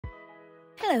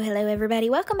Hello everybody,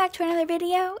 welcome back to another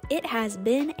video. It has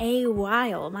been a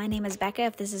while. My name is Becca.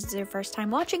 If this is your first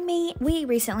time watching me, we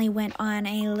recently went on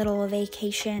a little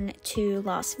vacation to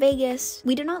Las Vegas.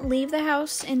 We did not leave the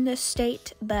house in this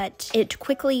state, but it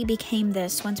quickly became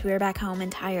this once we were back home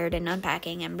and tired and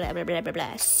unpacking and blah blah blah blah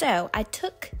blah. So I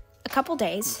took a couple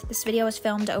days, this video was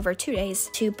filmed over 2 days,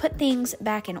 to put things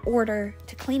back in order,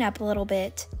 to clean up a little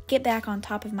bit, get back on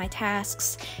top of my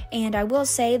tasks. And I will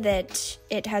say that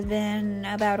it has been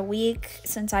about a week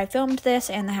since I filmed this,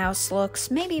 and the house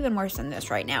looks maybe even worse than this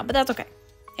right now, but that's okay.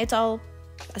 It's all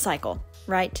a cycle,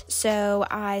 right? So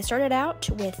I started out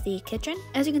with the kitchen.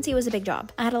 As you can see, it was a big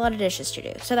job. I had a lot of dishes to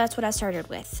do, so that's what I started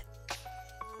with.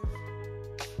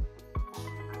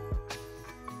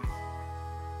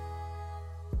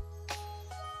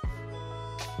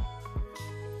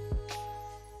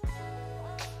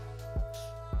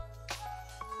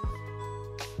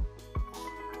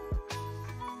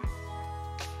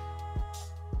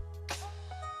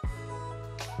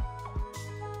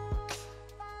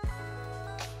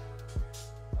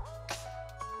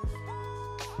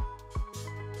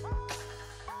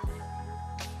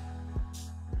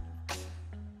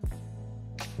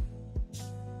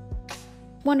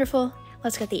 Wonderful.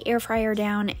 Let's get the air fryer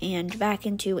down and back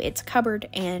into its cupboard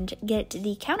and get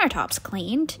the countertops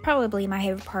cleaned. Probably my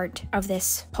favorite part of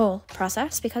this whole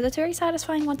process because it's very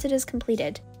satisfying once it is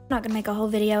completed. I'm not gonna make a whole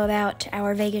video about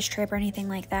our Vegas trip or anything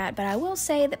like that, but I will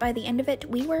say that by the end of it,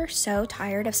 we were so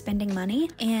tired of spending money,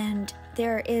 and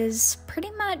there is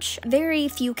pretty much very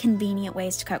few convenient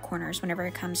ways to cut corners whenever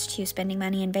it comes to spending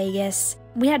money in Vegas.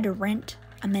 We had to rent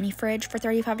a mini fridge for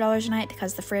 $35 a night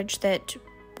because the fridge that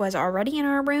was already in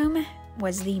our room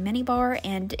was the mini bar,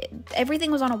 and everything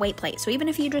was on a weight plate, so even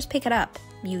if you just pick it up,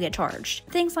 you get charged.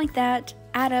 Things like that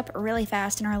add up really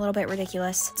fast and are a little bit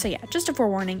ridiculous. So yeah, just a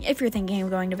forewarning if you're thinking of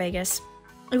going to Vegas.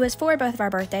 It was for both of our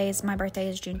birthdays. My birthday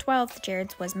is June 12th,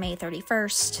 Jared's was May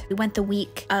 31st. We went the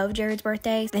week of Jared's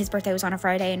birthday. His birthday was on a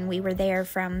Friday, and we were there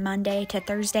from Monday to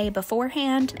Thursday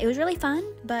beforehand. It was really fun,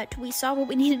 but we saw what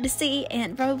we needed to see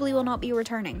and probably will not be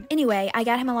returning. Anyway, I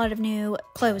got him a lot of new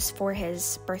clothes for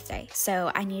his birthday, so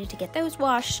I needed to get those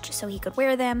washed so he could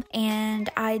wear them, and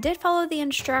I did follow the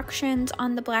instructions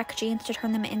on the black jeans to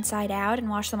turn them inside out and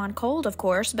wash them on cold, of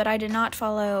course, but I did not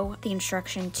follow the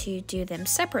instruction to do them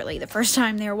separately the first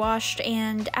time they're washed,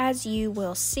 and as you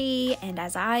will see, and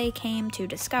as I came to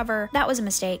discover, that was a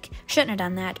mistake. Shouldn't have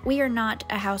done that. We are not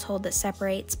a household that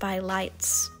separates by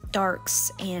lights,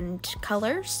 darks, and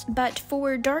colors, but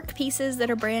for dark pieces that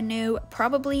are brand new,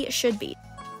 probably should be.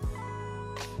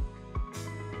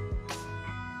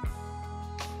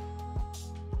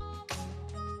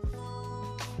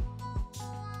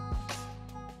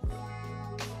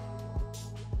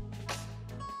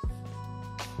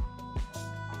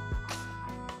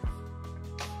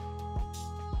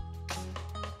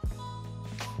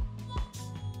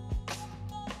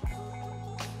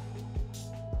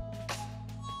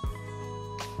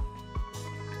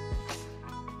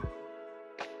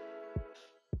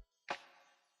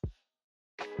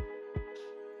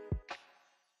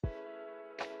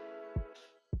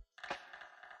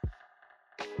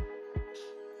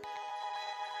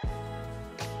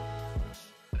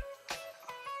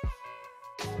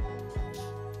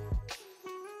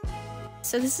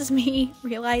 So this is me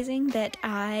realizing that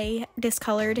I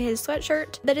discolored his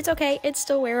sweatshirt, but it's okay, it's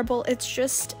still wearable, it's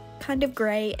just kind of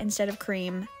gray instead of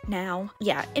cream now.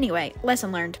 Yeah, anyway,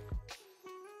 lesson learned.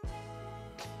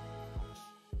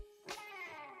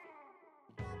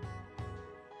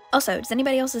 Also, does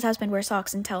anybody else's husband wear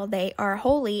socks until they are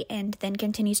holy and then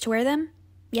continues to wear them?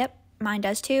 Yep, mine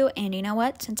does too, and you know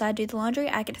what? Since I do the laundry,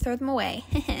 I get to throw them away.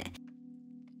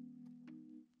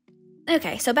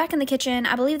 Okay, so back in the kitchen,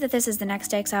 I believe that this is the next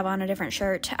day because I have on a different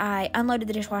shirt. I unloaded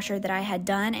the dishwasher that I had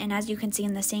done, and as you can see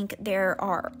in the sink, there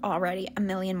are already a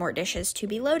million more dishes to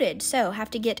be loaded. So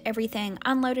have to get everything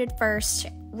unloaded first,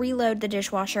 reload the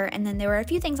dishwasher, and then there were a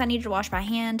few things I needed to wash by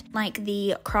hand, like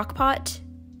the crock pot,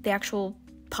 the actual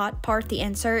pot part, the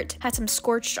insert, had some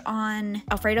scorched on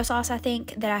Alfredo sauce, I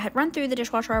think, that I had run through the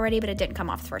dishwasher already, but it didn't come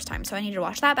off the first time, so I needed to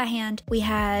wash that by hand. We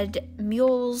had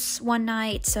mules one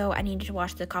night, so I needed to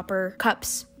wash the copper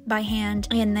cups by hand,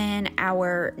 and then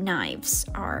our knives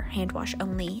are hand wash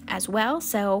only as well,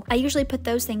 so I usually put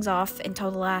those things off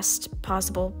until the last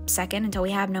possible second, until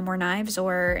we have no more knives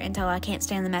or until I can't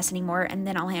stand the mess anymore, and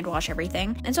then I'll hand wash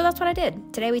everything. And so that's what I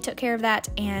did. Today we took care of that,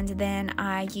 and then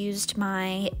I used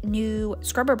my new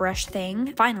scrubber brush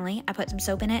thing. Finally, I put some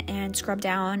soap in it and scrubbed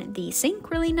down the sink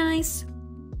really nice.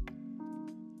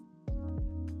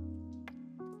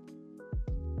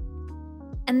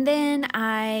 And then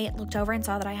I looked over and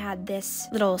saw that I had this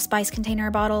little spice container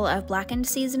bottle of blackened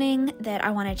seasoning that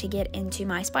I wanted to get into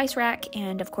my spice rack.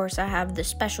 And of course I have the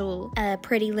special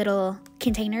pretty little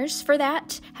containers for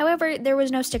that. However, there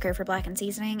was no sticker for blackened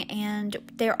seasoning, and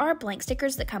there are blank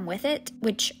stickers that come with it,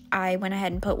 which I went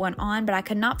ahead and put one on, but I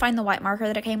could not find the white marker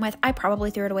that it came with. I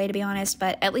probably threw it away, to be honest,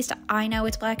 but at least I know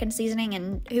it's blackened seasoning,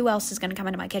 and who else is going to come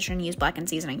into my kitchen and use blackened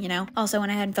seasoning, you know? Also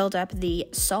went ahead and filled up the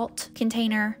salt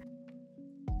container.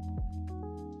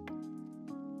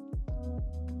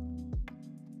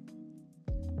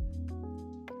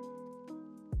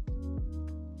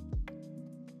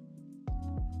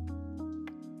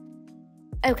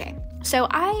 Okay, so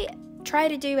I try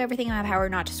to do everything in my power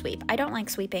not to sweep. I don't like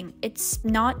sweeping. It's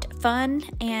not fun,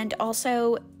 and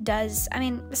also does,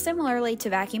 similarly to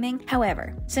vacuuming.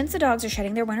 However, since the dogs are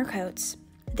shedding their winter coats,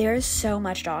 there's so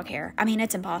much dog hair.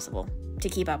 It's impossible to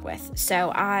keep up with.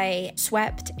 So I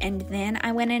swept, and then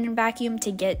I went in and vacuumed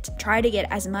to try to get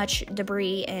as much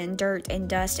debris and dirt and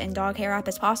dust and dog hair up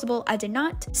as possible. I did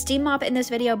not steam mop in this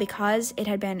video because it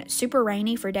had been super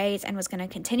rainy for days and was going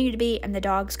to continue to be, and the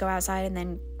dogs go outside and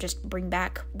then just bring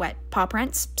back wet paw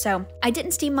prints. So I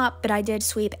didn't steam mop, but I did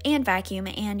sweep and vacuum,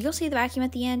 and you'll see the vacuum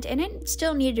at the end, and it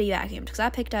still needed to be vacuumed because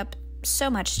I picked up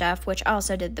so much stuff, which I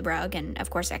also did the rug, and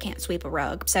of course I can't sweep a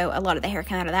rug, so a lot of the hair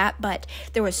came out of that, but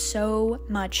there was so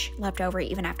much left over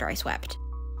even after I swept.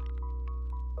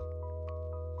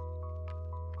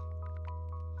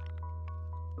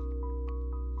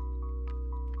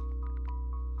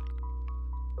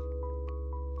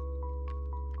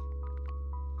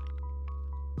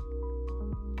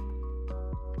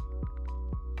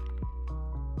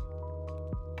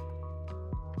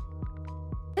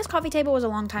 This coffee table was a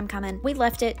long time coming. We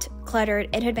left it cluttered.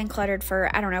 It had been cluttered for,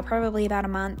 I don't know, probably about a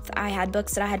month. I had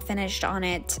books that I had finished on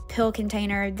it, pill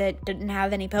container that didn't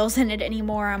have any pills in it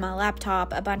anymore on my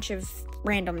laptop, a bunch of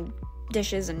random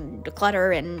dishes and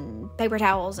clutter and paper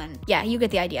towels, and yeah, you get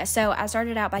the idea. So I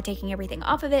started out by taking everything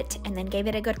off of it and then gave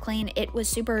it a good clean. It was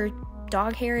super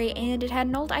dog hairy, and it had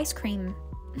an old ice cream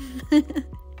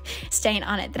stain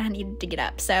on it that I needed to get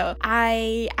up. So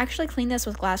I actually cleaned this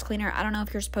with glass cleaner. I don't know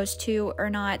if you're supposed to or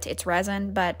not. It's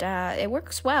resin, but it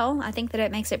works well. I think that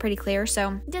it makes it pretty clear.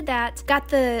 So did that, got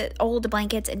the old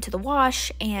blankets into the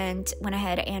wash, and went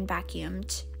ahead and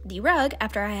vacuumed the rug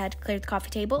after I had cleared the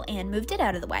coffee table and moved it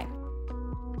out of the way.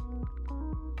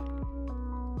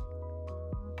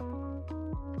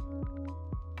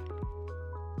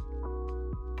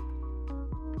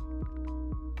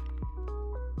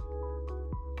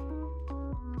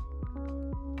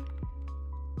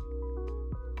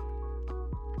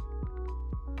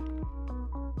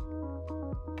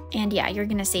 And yeah, you're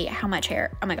gonna see how much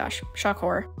hair. Oh my gosh, shock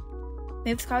horror.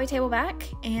 Moved the coffee table back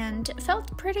and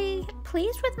felt pretty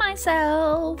pleased with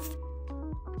myself.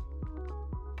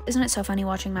 Isn't it so funny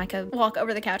watching Micah walk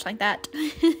over the couch like that?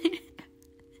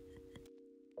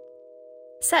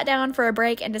 Sat down for a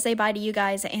break and to say bye to you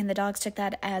guys, and the dogs took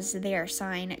that as their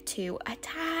sign to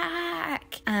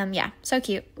attack. Yeah, so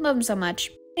cute. Love them so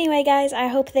much. Anyway, guys, I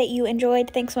hope that you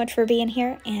enjoyed. Thanks so much for being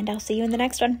here, and I'll see you in the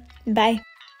next one. Bye.